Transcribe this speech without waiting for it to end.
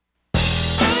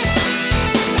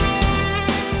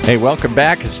Hey, welcome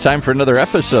back. It's time for another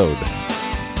episode.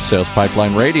 Sales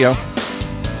Pipeline Radio.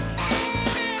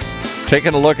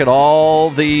 Taking a look at all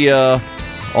the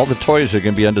toys that are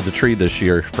going to be under the tree this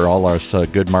year for all our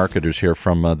good marketers here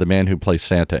from the man who plays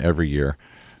Santa every year,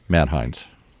 Matt Hines.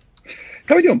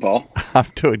 How are you doing, Paul? I'm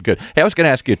doing good. Hey, I was going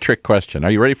to ask you a trick question.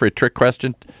 Are you ready for a trick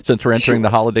question since we're entering the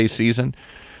holiday season?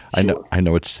 Sure. I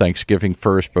know it's Thanksgiving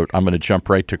first, but I'm going to jump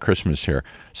right to Christmas here.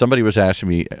 Somebody was asking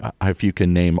me if you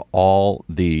can name all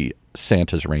the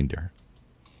Santa's reindeer.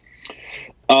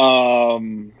 Asked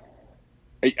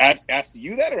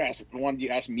you that, or wanted you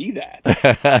to ask me that?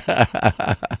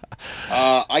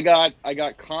 I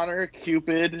got Connor,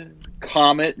 Cupid,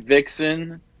 Comet,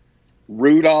 Vixen,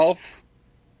 Rudolph.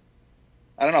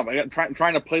 I don't know. I'm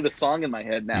trying to play the song in my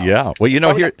head now. Yeah. Well,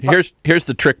 here's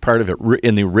the trick part of it.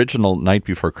 In the original Night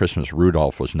Before Christmas,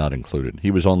 Rudolph was not included.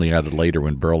 He was only added later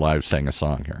when Burl Ives sang a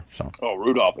song here. So. Oh,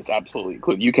 Rudolph is absolutely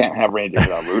included. You can't have reindeer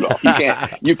without Rudolph. You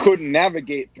can't. You couldn't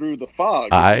navigate through the fog.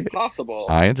 It's impossible.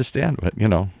 I understand, but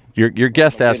your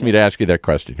guest asked me to ask you that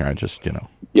question here. I just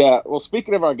Yeah, well,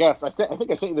 speaking of our guests, I think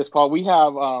I sent you this, Paul. We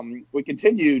have we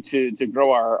continue to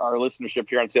grow our listenership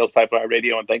here on Sales Pipeline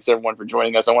Radio, and thanks everyone for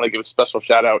joining us. I want to give a special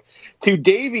shout out to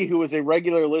Davey, who is a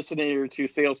regular listener to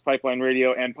Sales Pipeline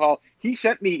Radio. And Paul, he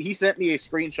sent me a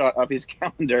screenshot of his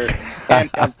calendar, and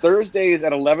on Thursdays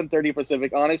at 11:30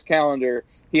 Pacific on his calendar,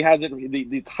 he has it.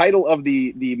 The title of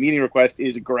the meeting request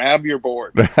is "Grab Your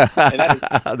Board." And that is,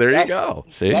 there you go.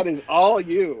 See, that is all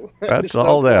you. That's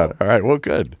all that. All right. Well,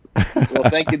 good.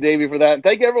 Well, thank you, Davey, for that.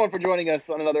 Thank you, everyone, for joining us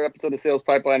on another episode of Sales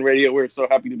Pipeline Radio. We're so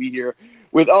happy to be here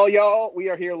with all y'all. We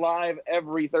are here live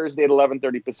every Thursday at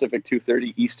 11:30 Pacific,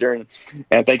 2:30 Eastern.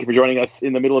 And thank you for joining us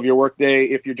in the middle of your workday.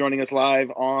 If you're joining us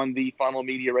live on the Funnel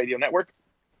Media Radio Network,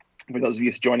 for those of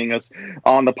you joining us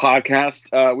on the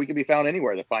podcast, we can be found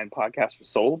anywhere that fine podcasts are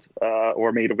sold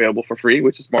or made available for free,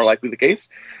 which is more likely the case.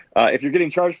 If you're getting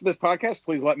charged for this podcast,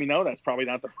 please let me know. That's probably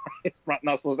not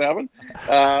not supposed to happen.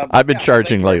 I've been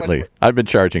charging lately. I've been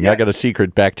charging. Yeah. I got a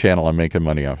secret back channel. I'm making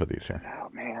money off of these here. Oh,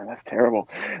 man, that's terrible.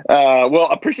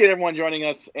 Well, appreciate everyone joining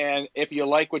us. And if you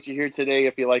like what you hear today,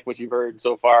 if you like what you've heard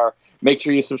so far, make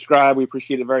sure you subscribe. We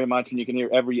appreciate it very much. And you can hear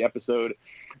every episode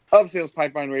of Sales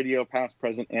Pipeline Radio, past,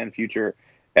 present, and future,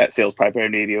 at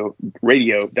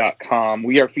salespipelineradio.com.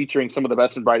 We are featuring some of the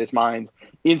best and brightest minds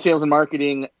in sales and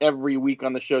marketing every week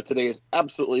on the show. Today is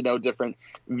absolutely no different.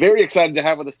 Very excited to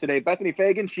have with us today Bethany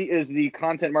Fagan. She is the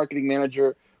content marketing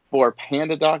manager for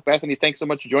PandaDoc. Bethany, thanks so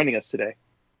much for joining us today.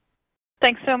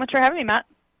 Thanks so much for having me, Matt.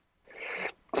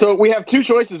 So we have two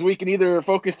choices. We can either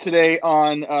focus today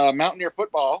on Mountaineer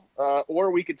football,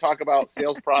 or we could talk about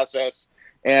sales process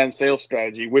and sales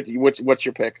strategy. What's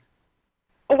your pick?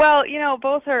 Well,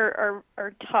 both are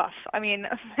tough. I mean,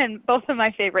 and both of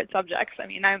my favorite subjects. I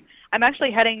mean, I'm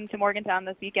actually heading to Morgantown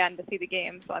this weekend to see the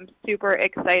game, so I'm super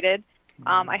excited.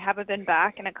 I haven't been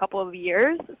back in a couple of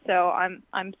years, so I'm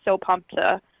so pumped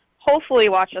to hopefully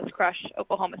watch us crush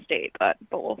Oklahoma State, but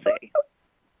we'll see.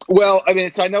 Well, I mean,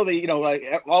 I know that,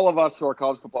 like all of us who are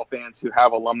college football fans who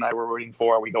have alumni we're rooting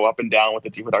for, we go up and down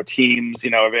with our teams.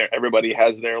 Everybody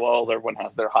has their lulls, everyone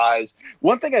has their highs.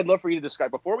 One thing I'd love for you to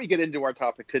describe before we get into our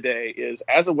topic today is,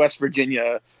 as a West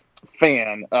Virginia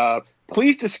fan,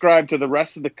 please describe to the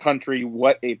rest of the country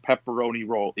what a pepperoni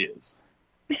roll is.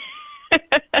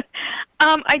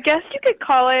 I guess you could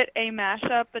call it a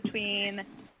mashup between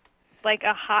like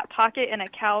a Hot Pocket and a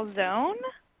calzone,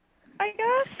 I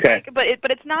guess. Okay.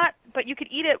 But it's not. But you could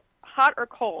eat it hot or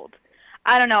cold.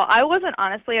 I don't know. I wasn't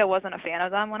a fan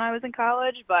of them when I was in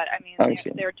college, but I mean,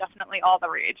 they're definitely all the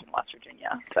rage in West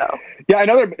Virginia. So yeah, I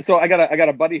know. So I got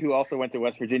a buddy who also went to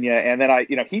West Virginia, and then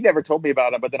he never told me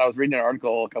about it, but then I was reading an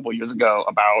article a couple of years ago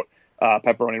about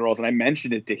pepperoni rolls, and I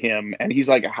mentioned it to him, and he's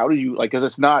like, "How do you because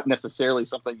it's not necessarily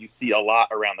something you see a lot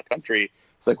around the country."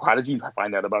 It's like, how did you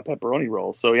find out about pepperoni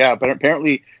rolls? So yeah, but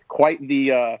apparently quite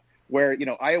the where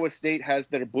Iowa State has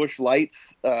their Busch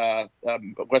Lights,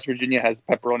 West Virginia has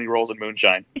pepperoni rolls and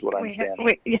moonshine. Is what I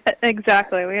understand. Yeah,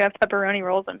 exactly. We have pepperoni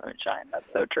rolls and moonshine. That's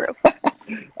so true.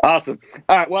 Awesome.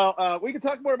 All right. Well, we can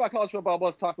talk more about college football, but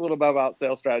let's talk a little bit about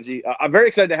sales strategy. I'm very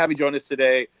excited to have you join us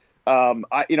today.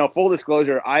 Full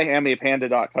disclosure, I am a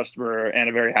PandaDoc customer and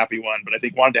a very happy one, but I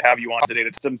think wanted to have you on today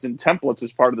to some templates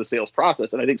as part of the sales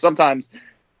process. And I think sometimes,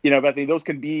 Bethany, those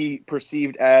can be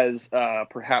perceived as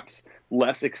perhaps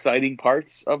less exciting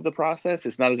parts of the process.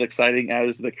 It's not as exciting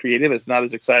as the creative. It's not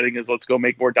as exciting as let's go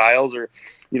make more dials or,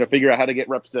 figure out how to get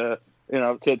reps to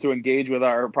engage with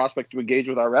our prospects, to engage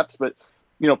with our reps. But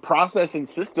process and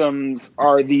systems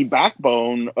are the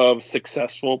backbone of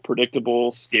successful,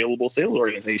 predictable, scalable sales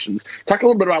organizations. Talk a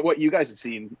little bit about what you guys have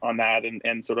seen on that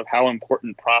and sort of how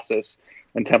important process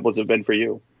and templates have been for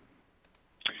you.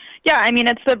 Yeah, I mean,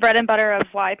 it's the bread and butter of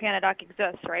why PandaDoc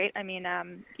exists, right? I mean,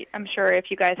 I'm sure if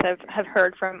you guys have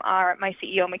heard from my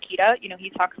CEO, Makita, he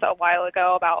talks a while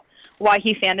ago about why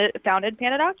he founded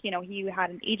PandaDoc. He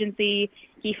had an agency.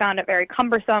 He found it very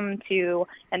cumbersome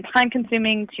and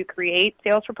time-consuming to create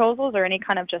sales proposals or any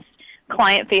kind of just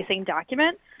client-facing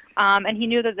document. And he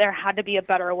knew that there had to be a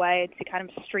better way to kind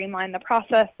of streamline the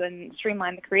process and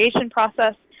streamline the creation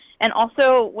process, and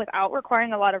also without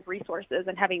requiring a lot of resources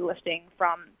and heavy lifting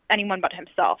from anyone but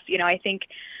himself. I think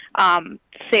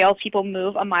salespeople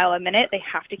move a mile a minute. They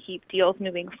have to keep deals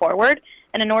moving forward.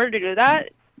 And in order to do that,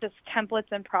 just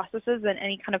templates and processes and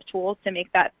any kind of tools to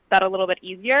make that a little bit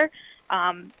easier,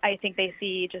 I think they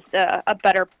see just a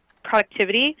better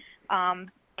productivity,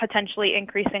 potentially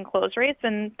increasing close rates,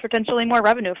 and potentially more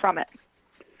revenue from it.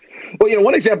 Well,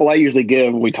 one example I usually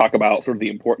give when we talk about sort of the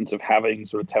importance of having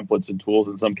sort of templates and tools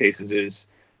in some cases is,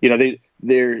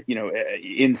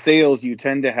 in sales, you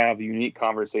tend to have unique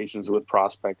conversations with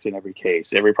prospects in every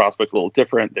case. Every prospect's a little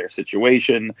different, their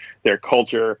situation, their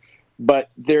culture,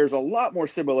 but there's a lot more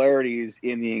similarities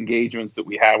in the engagements that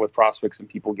we have with prospects than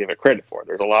people give it credit for.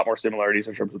 There's a lot more similarities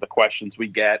in terms of the questions we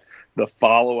get, the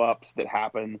follow-ups that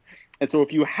happen. And so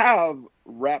if you have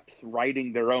reps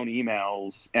writing their own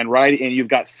emails and you've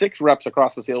got 6 reps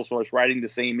across the sales force writing the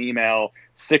same email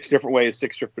 6 different ways,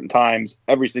 6 different times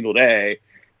every single day,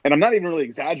 and I'm not even really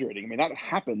exaggerating. I mean, that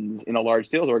happens in a large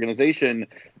sales organization.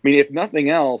 I mean, if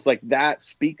nothing else, like that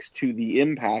speaks to the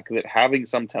impact that having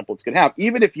some templates can have.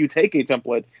 Even if you take a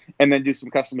template and then do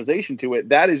some customization to it,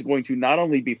 that is going to not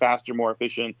only be faster, more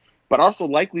efficient, but also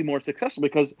likely more successful,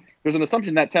 because there's an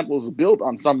assumption that template was built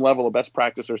on some level of best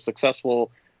practice or successful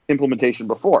implementation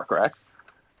before, correct?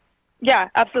 Yeah,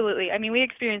 absolutely. I mean, we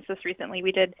experienced this recently.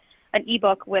 We did an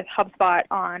ebook with HubSpot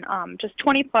on just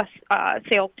 20 plus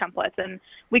sales templates, and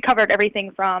we covered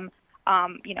everything from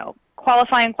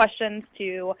qualifying questions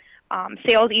to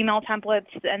sales email templates,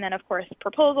 and then of course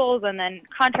proposals, and then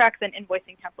contracts and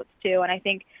invoicing templates too. And I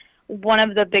think one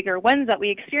of the bigger wins that we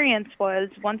experienced was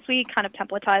once we kind of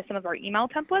templatized some of our email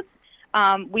templates,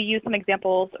 we used some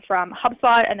examples from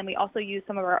HubSpot, and then we also used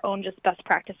some of our own just best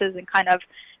practices and kind of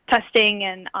testing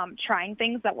and trying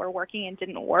things that were working and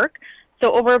didn't work.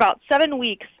 So over about 7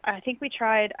 weeks, I think we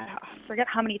tried, I forget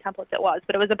how many templates it was,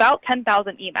 but it was about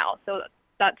 10,000 emails. So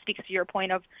that speaks to your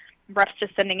point of reps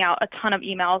just sending out a ton of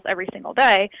emails every single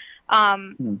day.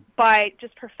 By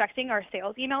just perfecting our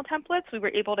sales email templates, we were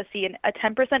able to see a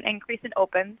 10% increase in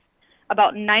opens,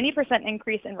 about 90%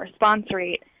 increase in response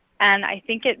rate, and I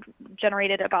think it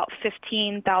generated about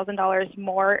 $15,000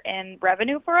 more in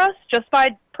revenue for us just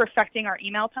by perfecting our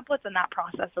email templates and that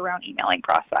process around emailing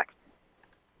prospects.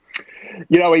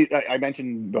 I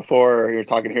mentioned before we were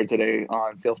talking here today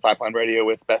on Sales Pipeline Radio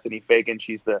with Bethany Fagan.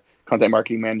 She's the content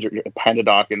marketing manager at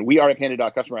PandaDoc, and we are a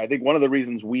PandaDoc customer. I think one of the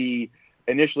reasons we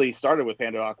initially started with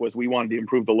PandaDoc was we wanted to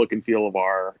improve the look and feel of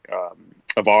our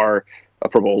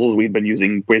proposals. We've been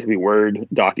using basically Word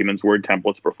documents, Word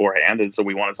templates beforehand, and so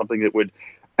we wanted something that would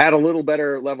add a little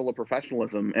better level of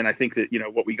professionalism. And I think that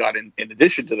what we got in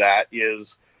addition to that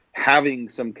is having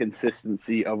some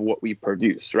consistency of what we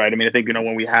produce, right? I mean, I think,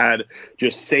 when we had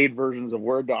just saved versions of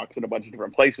Word docs in a bunch of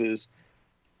different places,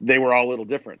 they were all a little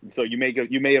different. So you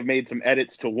may have made some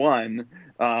edits to one,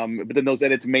 but then those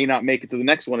edits may not make it to the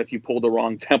next one if you pull the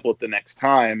wrong template the next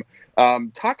time.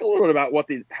 Talk a little bit about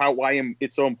why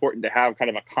it's so important to have kind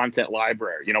of a content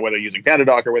library, whether you're using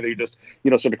PandaDoc or whether you're just,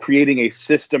 sort of creating a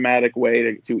systematic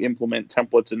way to implement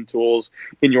templates and tools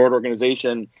in your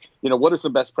organization. What are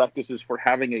some best practices for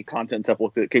having a content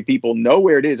template that people know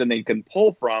where it is and they can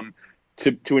pull from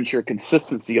to ensure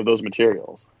consistency of those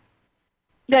materials?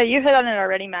 Yeah, you hit on it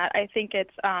already, Matt. I think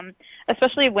it's,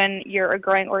 especially when you're a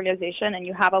growing organization and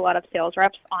you have a lot of sales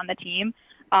reps on the team,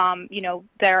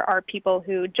 there are people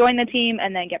who join the team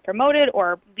and then get promoted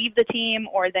or leave the team,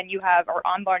 or then you are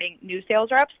onboarding new sales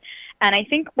reps. And I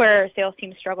think where sales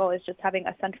teams struggle is just having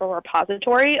a central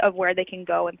repository of where they can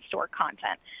go and store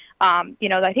content.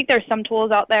 I think there's some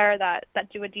tools out there that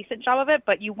do a decent job of it,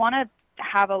 but you want to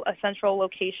have a central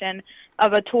location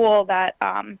of a tool that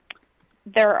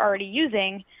they're already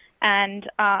using and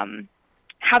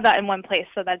have that in one place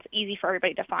so that's easy for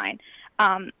everybody to find.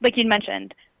 Like you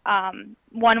mentioned,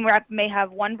 one rep may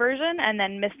have one version and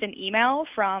then missed an email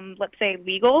from, let's say,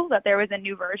 legal that there was a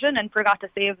new version and forgot to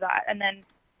save that. And then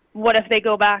what if they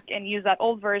go back and use that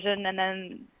old version and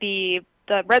then the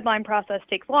the red line process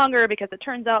takes longer because it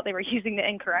turns out they were using the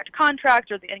incorrect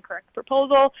contract or the incorrect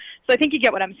proposal. So I think you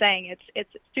get what I'm saying. It's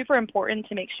super important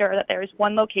to make sure that there's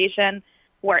one location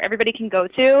where everybody can go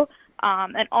to,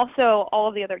 and also all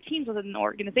of the other teams within the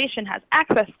organization has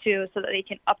access to, so that they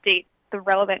can update the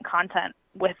relevant content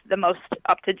with the most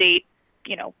up-to-date,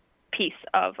 piece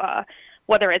of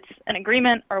whether it's an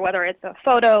agreement or whether it's a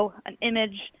photo, an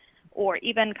image, or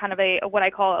even kind of what I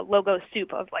call a logo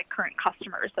soup of like current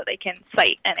customers that they can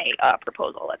cite in a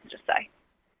proposal, let's just say.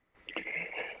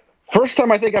 First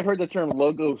time I think I've heard the term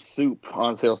logo soup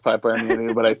on Sales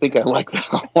Pipeline, but I think I like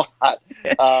that a lot.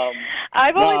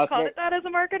 I've always called it that as a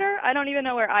marketer. I don't even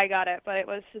know where I got it, but it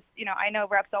was just, I know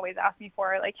reps always ask me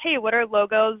for like, hey, what are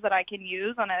logos that I can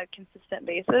use on a consistent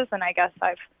basis? And I guess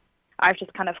I've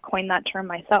just kind of coined that term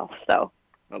myself. So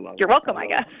you're welcome, I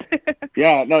guess.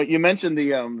 Yeah, no, you mentioned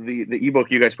the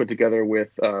ebook you guys put together with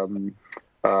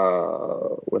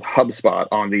HubSpot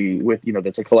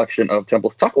that's a collection of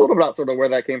templates. Talk a little bit about sort of where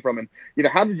that came from, and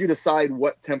how did you decide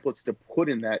what templates to put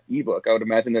in that ebook? I would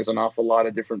imagine there's an awful lot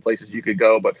of different places you could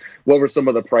go, but what were some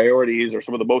of the priorities or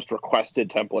some of the most requested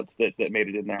templates that made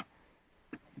it in there?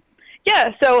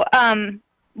 Yeah, so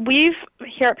we've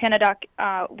here at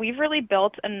PandaDoc, we've really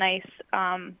built a nice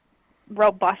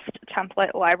robust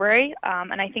template library,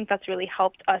 and I think that's really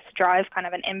helped us drive kind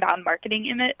of an inbound marketing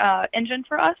engine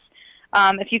for us.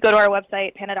 If you go to our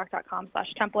website,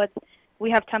 pandadoc.com/templates, we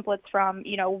have templates from,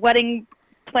 wedding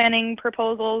planning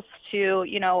proposals to,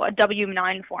 a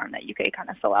W-9 form that you could kind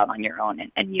of fill out on your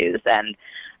own and use. And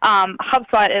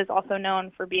HubSpot is also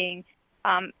known for being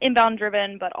inbound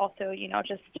driven, but also,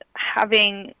 just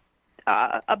having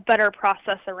a better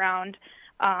process around,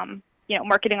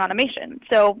 marketing automation.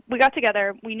 So we got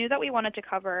together. We knew that we wanted to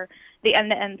cover the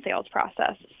end-to-end sales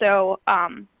process. So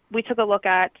we took a look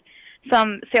at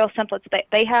some sales templates that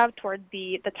they have towards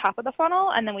the top of the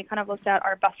funnel, and then we kind of looked at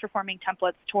our best performing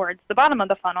templates towards the bottom of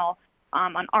the funnel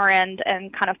on our end,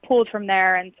 and kind of pulled from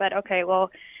there and said, okay, well,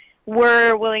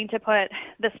 we're willing to put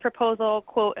this proposal,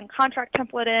 quote, and contract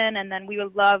template in, and then we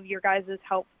would love your guys'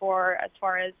 help as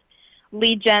far as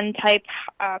lead gen type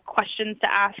questions to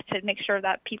ask to make sure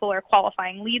that people are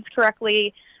qualifying leads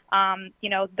correctly.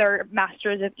 They're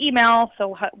masters of email,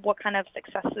 so what kind of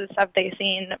successes have they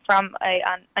seen from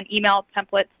an email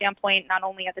template standpoint, not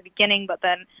only at the beginning, but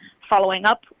then following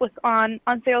up on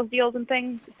sales deals and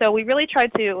things. So we really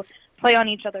tried to play on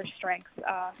each other's strengths,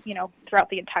 throughout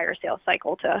the entire sales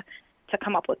cycle to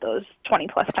come up with those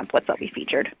 20-plus templates that we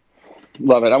featured.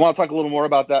 Love it. I want to talk a little more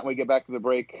about that when we get back to the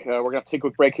break. We're going to take a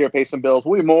quick break here, pay some bills.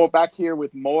 We'll be back here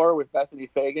with more with Bethany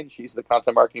Fagan. She's the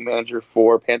content marketing manager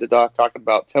for PandaDoc, talking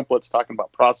about templates, talking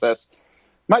about process.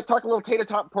 Might talk a little tater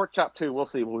tot and pork chop too. We'll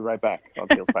see. We'll be right back on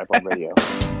Sales Pipeline Radio.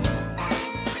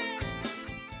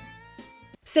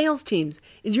 Sales Teams,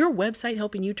 is your website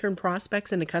helping you turn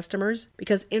prospects into customers?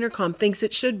 Because Intercom thinks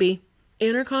it should be.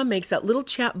 Intercom makes that little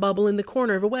chat bubble in the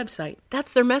corner of a website.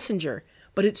 That's their messenger,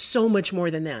 but it's so much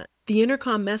more than that. The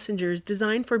Intercom Messenger is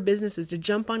designed for businesses to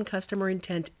jump on customer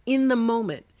intent in the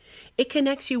moment. It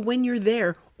connects you when you're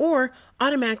there, or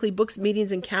automatically books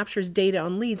meetings and captures data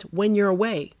on leads when you're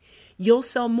away. You'll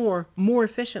sell more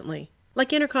efficiently.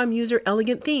 Like Intercom user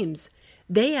Elegant Themes.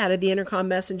 They added the Intercom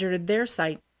Messenger to their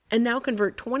site and now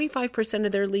convert 25%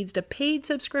 of their leads to paid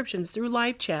subscriptions through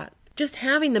live chat. Just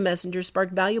having the Messenger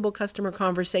sparked valuable customer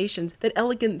conversations that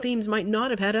Elegant Themes might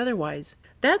not have had otherwise.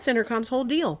 That's Intercom's whole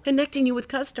deal, connecting you with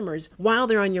customers while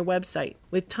they're on your website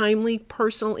with timely,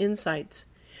 personal insights.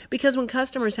 Because when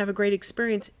customers have a great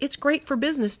experience, it's great for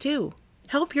business too.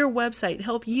 Help your website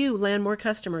help you land more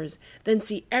customers, then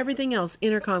see everything else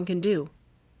Intercom can do.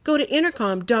 Go to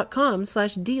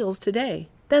intercom.com/deals today.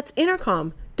 That's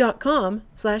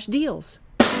intercom.com/deals.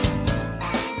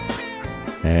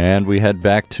 And we head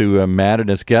back to Matt and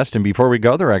his guest. And before we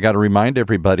go there, I got to remind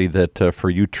everybody that for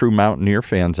you true Mountaineer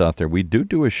fans out there, we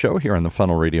do a show here on the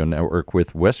Funnel Radio Network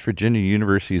with West Virginia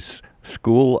University's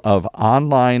School of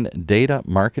Online Data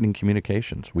Marketing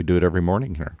Communications. We do it every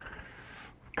morning here.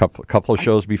 Couple of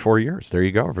shows before yours. There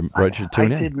you go. I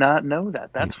did not know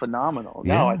that. That's phenomenal.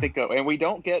 Yeah. No, I think, and we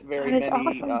don't get very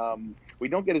many. Awesome. We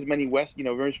don't get as many West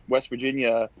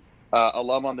Virginia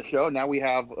alum on the show. Now we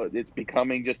have. It's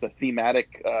becoming just a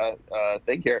thematic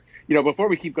thing here. Before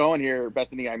we keep going here,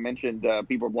 Bethany, I mentioned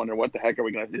people are wondering what the heck are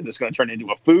we going to? Is this going to turn into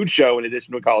a food show in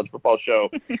addition to a college football show?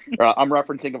 I'm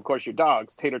referencing, of course, your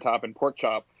dogs, Tater Top and Pork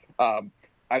Chop. And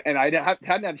I hadn't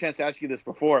had a chance to ask you this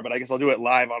before, but I guess I'll do it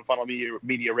live on Funnel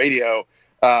Media Radio.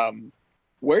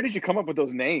 Where did you come up with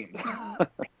those names?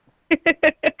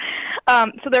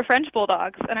 So they're French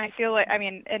Bulldogs, and I feel like,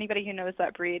 anybody who knows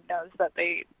that breed knows that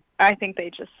they I think they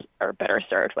just are better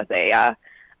served with a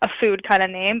food kind of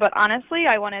name. But honestly,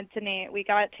 I wanted to name. We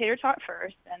got Tater Tot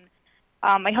first,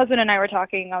 and my husband and I were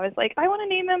talking. I was like, I want to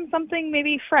name him something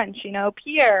maybe French,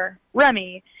 Pierre,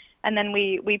 Remy. And then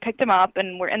we picked him up,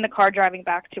 and we're in the car driving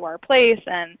back to our place,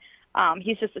 and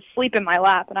he's just asleep in my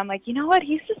lap. And I'm like, you know what?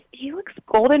 He looks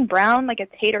golden brown like a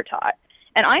tater tot.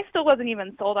 And I still wasn't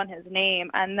even sold on his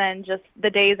name. And then just the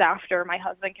days after, my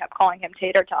husband kept calling him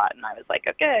Tater Tot, and I was like,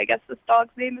 okay, I guess this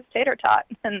dog's name is Tater Tot,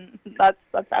 and that's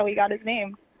how he got his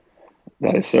name.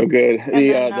 That is so good.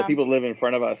 And The people that live in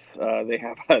front of us, they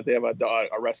have a dog,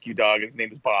 a rescue dog, and his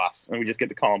name is Boss, and we just get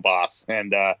to call him Boss.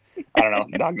 And I don't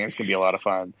know, dog names can be a lot of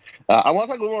fun. I want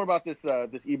to talk a little more about this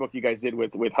ebook you guys did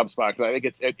with HubSpot, because I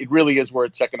think it really is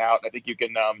worth checking out. I think you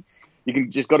can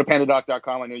just go to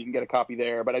pandadoc.com. I know you can get a copy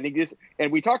there, but I think this,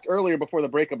 and we talked earlier before the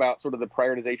break about sort of the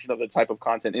prioritization of the type of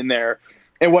content in there.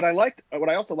 And what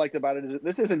I also liked about it is that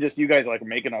this isn't just you guys like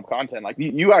making up content. Like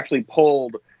you actually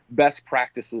pulled best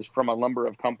practices from a number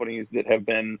of companies that have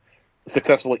been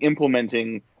successfully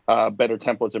implementing better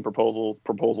templates and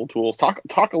proposal tools. Talk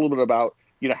a little bit about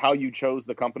how you chose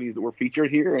the companies that were featured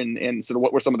here, and sort of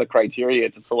what were some of the criteria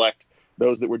to select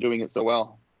those that were doing it so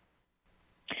well.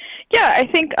 Yeah, I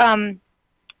think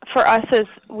for us, is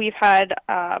we've tried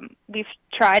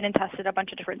and tested a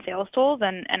bunch of different sales tools,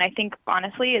 and I think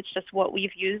honestly, it's just what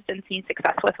we've used and seen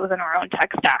success with within our own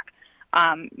tech stack.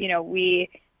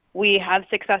 We have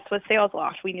success with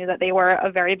SalesLoft. We knew that they were a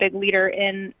very big leader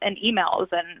in emails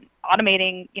and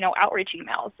automating, outreach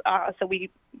emails. So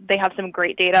they have some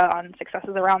great data on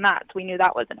successes around that. So we knew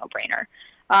that was a no-brainer.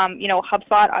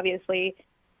 HubSpot, obviously,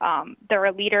 they're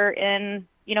a leader in,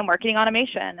 marketing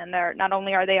automation, and not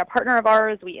only are they a partner of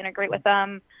ours, we integrate with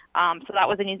them. So that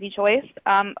was an easy choice.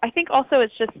 I think also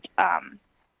it's just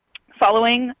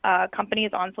following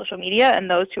companies on social media and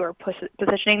those who are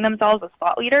positioning themselves as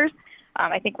thought leaders.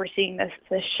 I think we're seeing this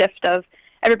shift of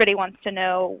everybody wants to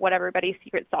know what everybody's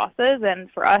secret sauce is,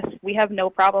 and for us, we have no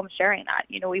problem sharing that.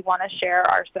 We want to share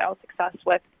our sales success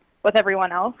with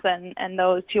everyone else, and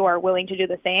those who are willing to do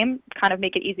the same kind of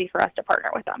make it easy for us to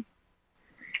partner with them.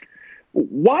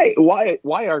 Why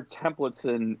are templates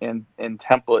and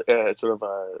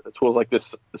template tools like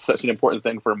this such an important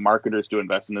thing for marketers to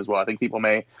invest in as well? I think people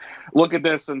may look at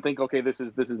this and think, okay, this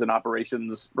is an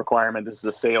operations requirement, this is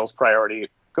a sales priority.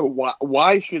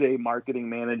 Why should a marketing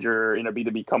manager in a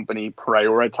B2B company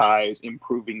prioritize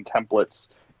improving templates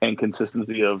and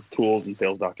consistency of tools and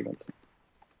sales documents?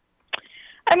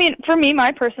 I mean, for me,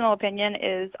 my personal opinion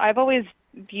is I've always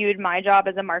viewed my job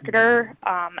as a marketer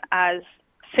as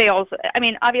sales. I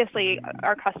mean, obviously,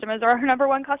 our customers are our number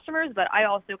one customers, but I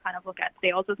also kind of look at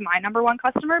sales as my number one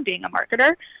customer, being a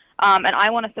marketer, and I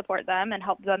want to support them and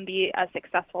help them be as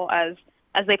successful as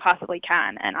they possibly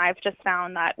can. And I've just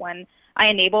found that when I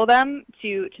enable them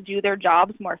to do their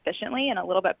jobs more efficiently and a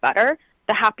little bit better,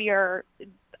 the happier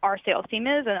our sales team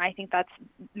is, and I think that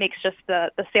makes just the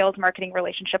sales marketing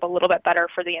relationship a little bit better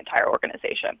for the entire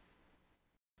organization.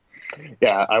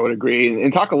 Yeah, I would agree.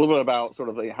 And talk a little bit about sort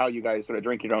of how you guys sort of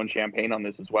drink your own champagne on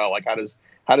this as well. Like how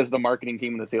does the marketing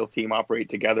team and the sales team operate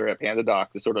together at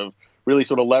PandaDoc to sort of really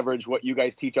sort of leverage what you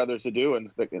guys teach others to do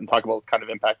and talk about the kind of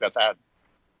impact that's had?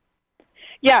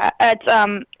 Yeah,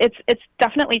 it's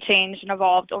definitely changed and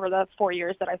evolved over the 4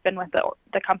 years that I've been with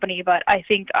the company. But I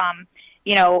think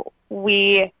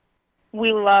we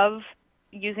love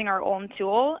using our own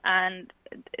tool, and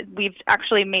we've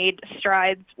actually made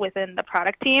strides within the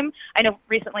product team. I know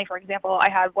recently, for example, I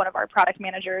had one of our product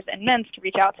managers in Minsk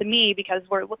reach out to me because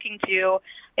we're looking to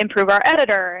improve our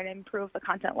editor and improve the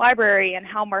content library and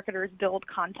how marketers build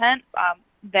content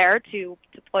there to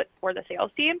put for the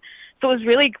sales team. So it was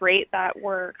really great that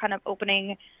we're kind of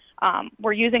opening,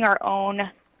 we're using our own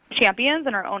champions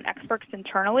and our own experts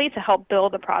internally to help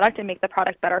build the product and make the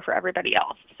product better for everybody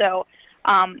else. So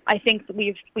I think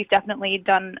we've definitely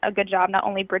done a good job not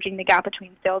only bridging the gap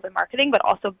between sales and marketing, but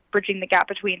also bridging the gap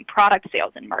between product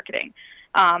sales and marketing,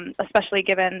 especially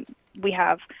given we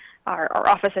have our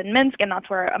office in Minsk, and that's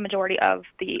where a majority of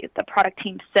the product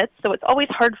team sits. So it's always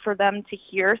hard for them to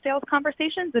hear sales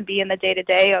conversations and be in the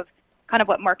day-to-day of kind of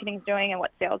what marketing is doing and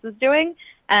what sales is doing.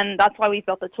 And that's why we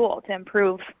built the tool to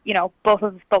improve, both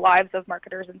of the lives of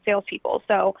marketers and salespeople.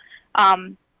 So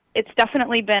it's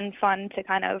definitely been fun to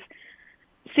kind of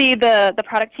see the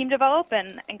product team develop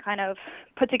and kind of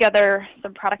put together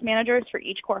some product managers for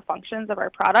each core functions of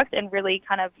our product and really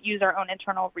kind of use our own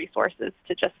internal resources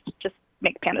to just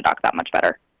make PandaDoc that much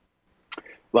better.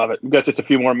 Love it. We've got just a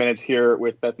few more minutes here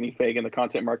with Bethany Fagan, the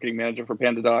content marketing manager for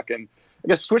PandaDoc. And I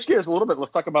guess switch gears a little bit.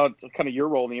 Let's talk about kind of your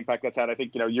role and the impact that's had. I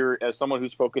think, you're as someone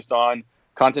who's focused on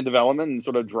content development and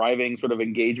sort of driving sort of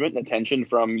engagement and attention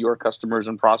from your customers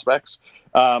and prospects.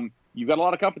 You've got a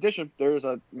lot of competition. There's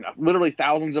literally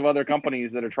thousands of other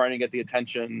companies that are trying to get the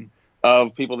attention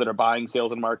of people that are buying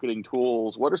sales and marketing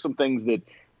tools. What are some things that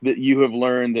you have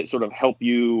learned that sort of help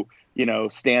you,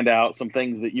 stand out? Some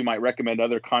things that you might recommend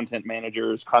other content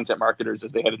managers, content marketers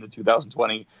as they head into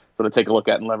 2020 sort of take a look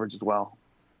at and leverage as well?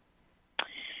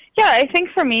 Yeah, I think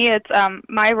for me, it's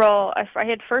my role. I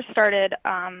had first started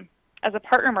as a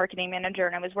partner marketing manager,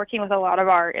 and I was working with a lot of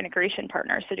our integration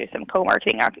partners to do some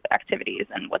co-marketing activities.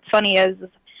 And what's funny is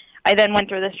I then went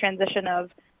through this transition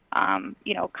of,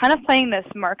 kind of playing this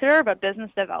marketer but business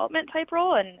development type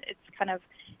role. And it's kind of,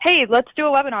 hey, let's do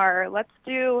a webinar, let's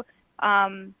do,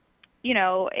 a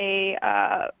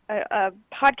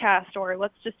podcast, or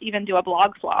let's just even do a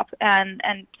blog swap. And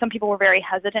some people were very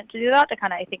hesitant to do that, to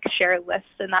kind of, I think, share lists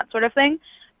and that sort of thing.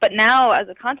 But now, as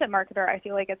a content marketer, I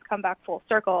feel like it's come back full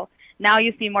circle. Now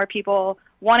you see more people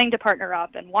wanting to partner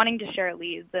up and wanting to share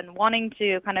leads and wanting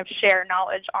to kind of share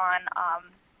knowledge on,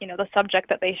 the subject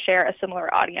that they share a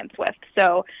similar audience with.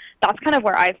 So that's kind of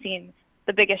where I've seen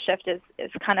the biggest shift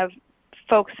is kind of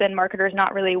folks and marketers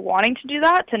not really wanting to do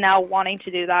that to now wanting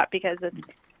to do that, because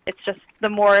it's just the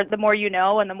more you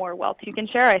know and the more wealth you can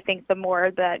share, I think the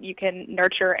more that you can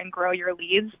nurture and grow your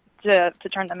leads to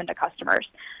turn them into customers.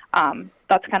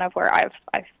 That's kind of where I've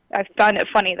found it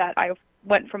funny that I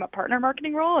went from a partner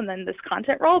marketing role and then this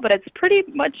content role, but it's pretty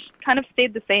much kind of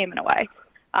stayed the same in a way.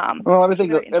 Well,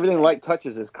 everything Light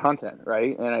touches is content,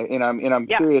 right? And I'm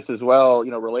curious as well,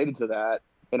 related to that.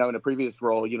 In a previous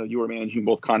role, you were managing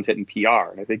both content and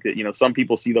PR. And I think that, some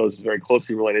people see those as very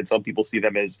closely related. Some people see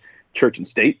them as church and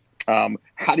state.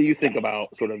 How do you think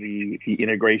about sort of the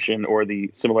integration or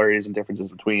the similarities and differences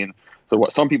between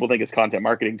what some people think is content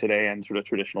marketing today and sort of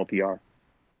traditional PR?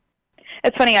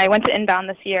 It's funny. I went to Inbound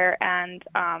this year, and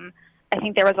I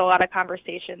think there was a lot of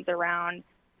conversations around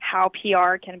how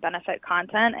PR can benefit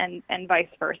content and vice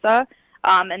versa.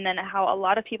 And then how a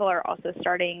lot of people are also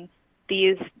starting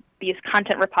these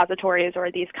content repositories,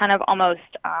 or these kind of almost,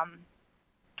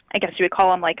 I guess you would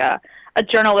call them like a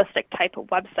journalistic type of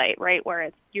website, right?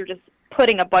 Where you're just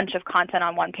putting a bunch of content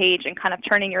on one page and kind of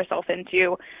turning yourself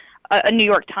into a New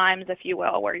York Times, if you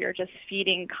will, where you're just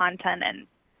feeding content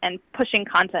and pushing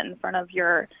content in front of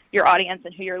your audience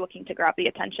and who you're looking to grab the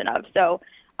attention of. So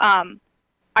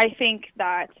I think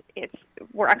that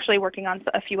we're actually working on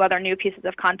a few other new pieces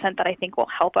of content that I think will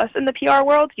help us in the PR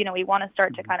world. We want to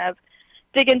start to kind of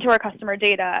dig into our customer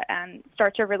data and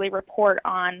start to really report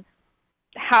on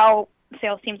how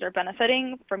sales teams are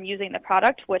benefiting from using the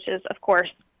product, which is, of course,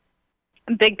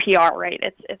 big PR, right?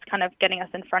 It's kind of getting us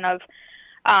in front of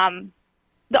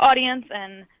the audience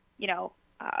and,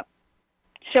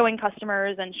 showing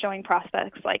customers and showing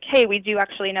prospects like, hey, we do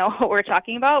actually know what we're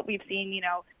talking about. We've seen,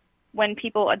 when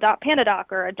people adopt PandaDoc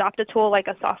or adopt a tool like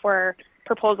a software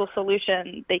proposal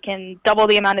solution, they can double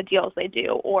the amount of deals they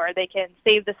do, or they can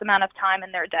save this amount of time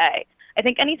in their day. I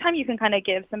think anytime you can kind of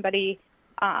give somebody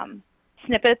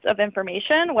snippets of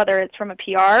information, whether it's from a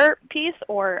PR piece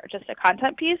or just a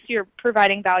content piece, you're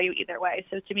providing value either way.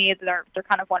 So to me, they're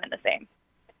kind of one and the same.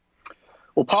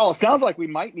 Well, Paul, it sounds like we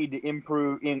might need to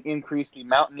increase the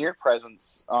Mountaineer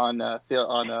presence on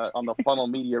the Funnel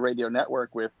Media Radio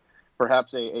Network with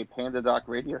perhaps a PandaDoc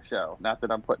radio show. Not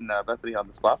that I'm putting Bethany on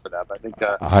the spot for that, but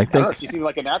I think she seems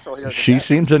like a natural here. She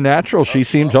seems a natural. She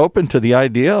seems open to the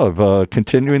idea of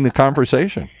continuing the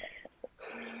conversation.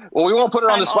 Well, we won't put her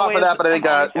on the spot for that, but I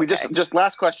think we just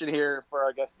last question here for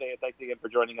our guest today. And thanks again for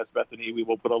joining us, Bethany. We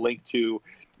will put a link to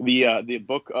the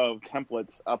book of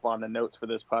templates up on the notes for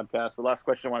this podcast. The last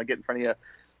question I want to get in front of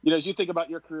you, as you think about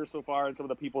your career so far and some of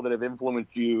the people that have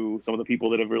influenced you, some of the people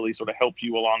that have really sort of helped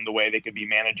you along the way, they could be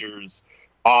managers,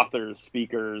 authors,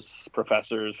 speakers,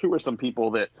 professors. Who are some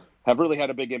people that have really had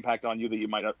a big impact on you that you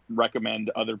might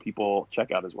recommend other people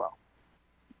check out as well?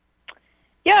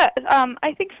 Yeah,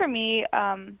 I think for me,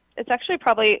 it's actually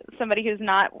probably somebody who's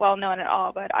not well known at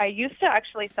all, but I used to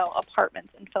actually sell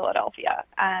apartments in Philadelphia,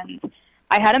 and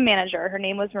I had a manager. Her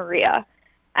name was Maria,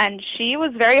 and she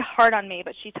was very hard on me,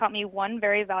 but she taught me one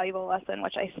very valuable lesson,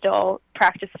 which I still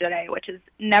practice today, which is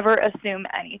never assume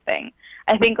anything.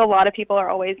 I think a lot of people are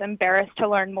always embarrassed to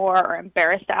learn more, or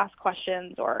embarrassed to ask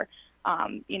questions, or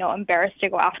embarrassed to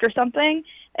go after something,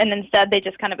 and instead they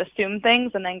just kind of assume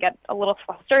things and then get a little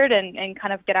flustered and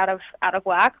kind of get out of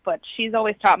whack. But she's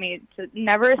always taught me to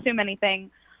never assume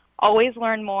anything, always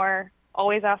learn more,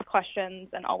 always ask questions,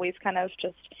 and always kind of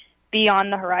just be on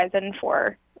the horizon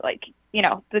for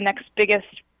the next biggest,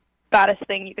 baddest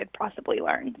thing you could possibly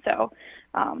learn. So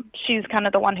she's kind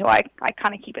of the one who I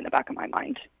kind of keep in the back of my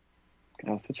mind.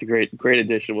 Oh, such a great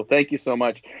addition. Well, thank you so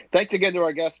much. Thanks again to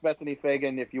our guest, Bethany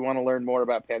Fagan. If you want to learn more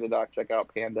about PandaDoc, check out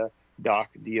PandaDoc.com.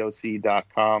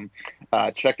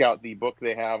 Check out the book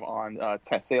they have on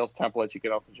sales templates. You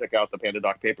can also check out the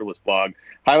PandaDoc paperless blog.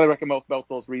 Highly recommend both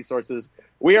those resources.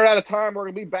 We are out of time. We're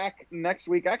going to be back next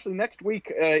week. Actually, next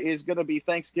week is going to be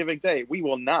Thanksgiving Day. We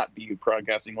will not be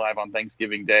broadcasting live on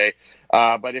Thanksgiving Day.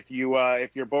 But if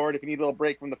you're bored, if you need a little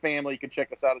break from the family, you can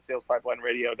check us out at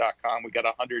SalesPipelineRadio.com. We got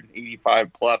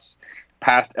 185 plus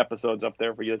past episodes up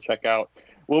there for you to check out.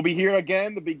 We'll be here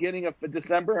again the beginning of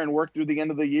December and work through the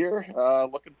end of the year.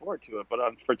 Looking forward to it. But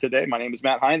for today, my name is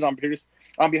Matt Hines. On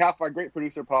behalf of our great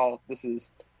producer, Paul, this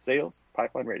is Sales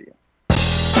Pipeline Radio.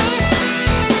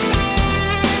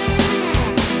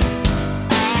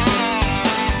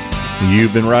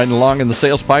 You've been riding along in the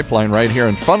Sales Pipeline right here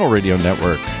on Funnel Radio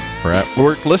Network for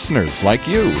at-work listeners like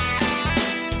you.